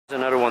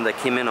Another one that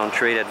came in on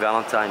trade at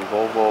Valentine,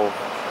 Volvo,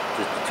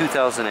 the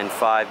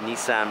 2005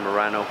 Nissan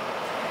Murano.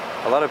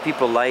 A lot of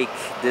people like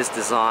this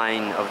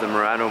design of the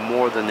Murano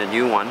more than the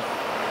new one,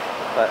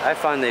 but I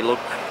find they look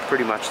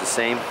pretty much the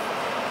same.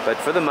 But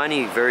for the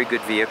money, very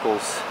good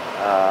vehicles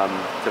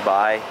to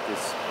buy.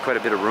 There's quite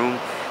a bit of room.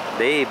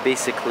 They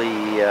basically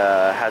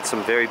had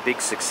some very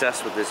big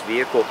success with this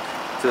vehicle,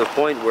 to the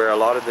point where a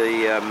lot of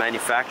the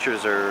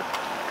manufacturers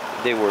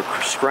they were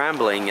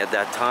scrambling at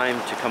that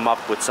time to come up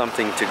with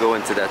something to go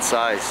into that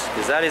size,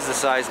 because that is the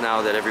size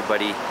now that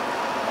everybody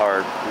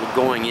are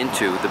going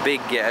into. The big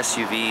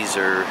SUVs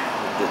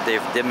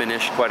they've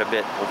diminished quite a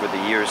bit over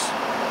the years.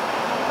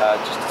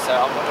 Just a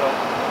second, I'll put it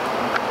on.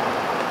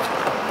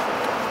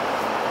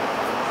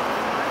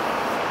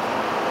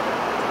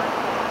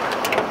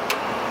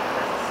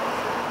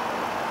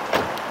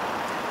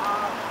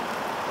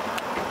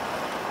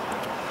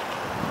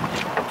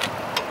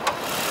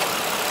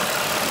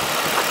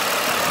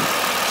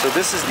 So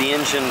this is the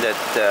engine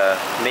that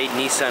made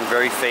Nissan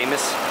very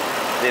famous.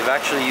 They've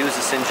actually used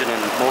this engine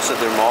in most of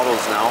their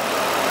models now.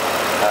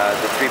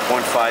 The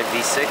 3.5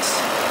 V6,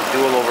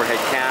 dual overhead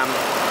cam,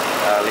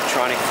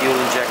 electronic fuel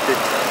injected,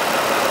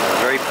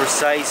 very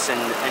precise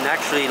and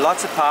actually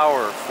lots of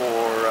power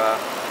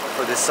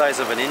for this size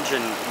of an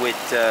engine,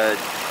 with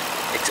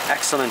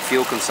excellent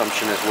fuel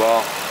consumption as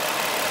well,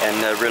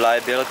 and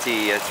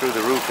reliability through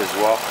the roof as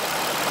well.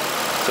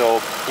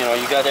 So, you know,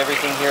 you got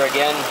everything here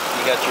again.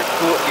 You got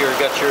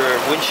your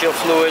windshield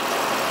fluid,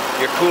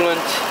 your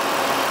coolant,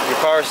 your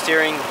power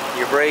steering,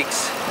 your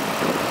brakes.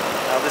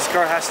 Now this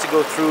car has to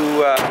go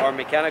through our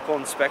mechanical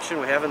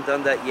inspection. We haven't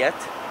done that yet,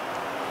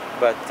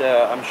 but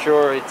I'm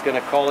sure it's going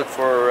to call it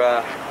for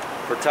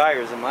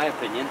tires, in my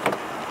opinion.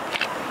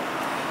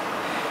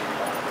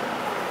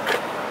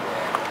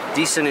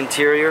 Decent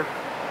interior.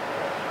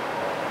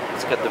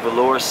 It's got the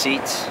velour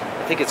seats.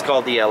 I think it's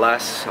called the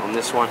LS on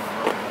this one.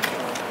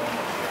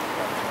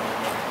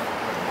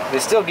 They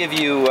still give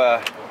you,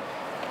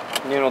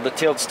 you know, the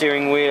tilt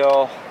steering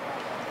wheel,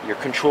 your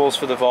controls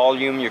for the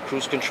volume, your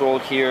cruise control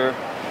here,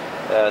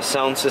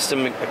 sound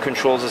system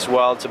controls as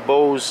well. It's a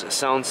Bose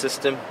sound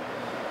system.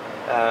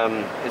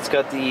 It's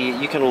got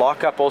you can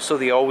lock up also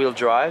the all-wheel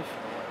drive.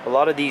 A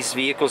lot of these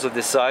vehicles of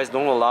this size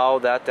don't allow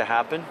that to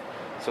happen,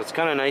 so it's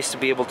kind of nice to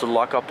be able to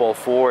lock up all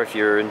four if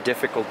you're in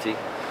difficulty.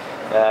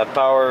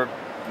 Power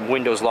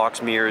windows,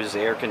 locks, mirrors,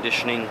 air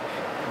conditioning,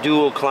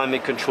 dual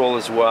climate control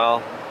as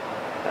well.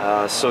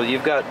 So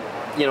you've got,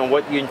 you know,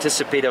 what you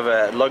anticipate of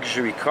a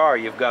luxury car.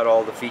 You've got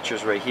all the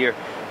features right here.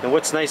 And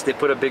what's nice, they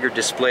put a bigger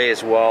display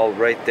as well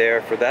right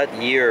there. For that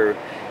year,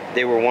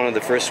 they were one of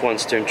the first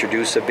ones to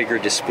introduce a bigger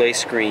display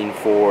screen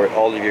for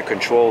all of your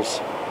controls.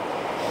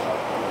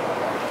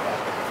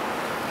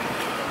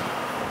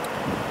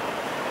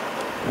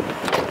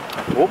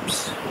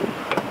 Whoops.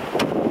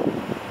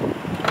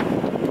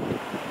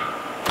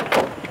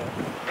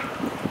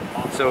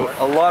 So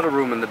a lot of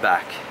room in the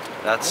back.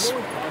 That's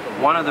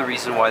one of the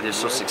reasons why they're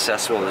so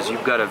successful, is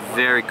you've got a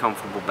very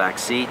comfortable back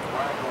seat,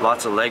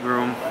 lots of leg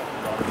room.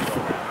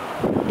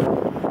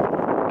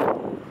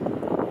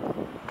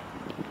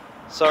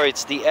 Sorry,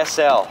 it's the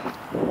SL.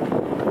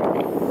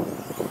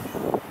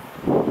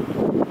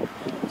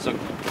 So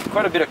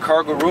quite a bit of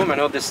cargo room. I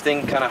know this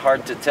thing kind of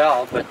hard to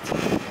tell, but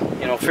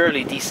you know,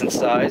 fairly decent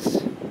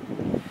size.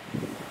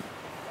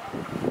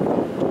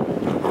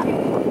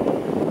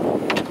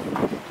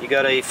 You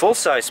got a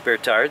full-size spare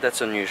tire.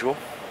 That's unusual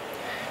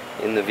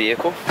in the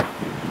vehicle.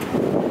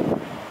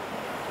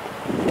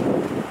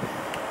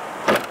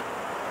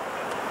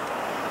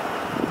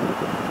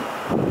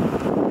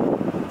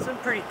 It's in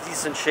pretty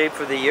decent shape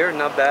for the year,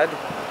 not bad.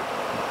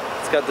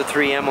 It's got the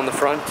 3M on the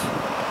front,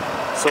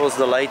 so as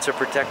the lights are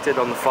protected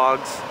on the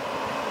fogs.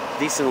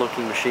 Decent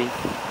looking machine.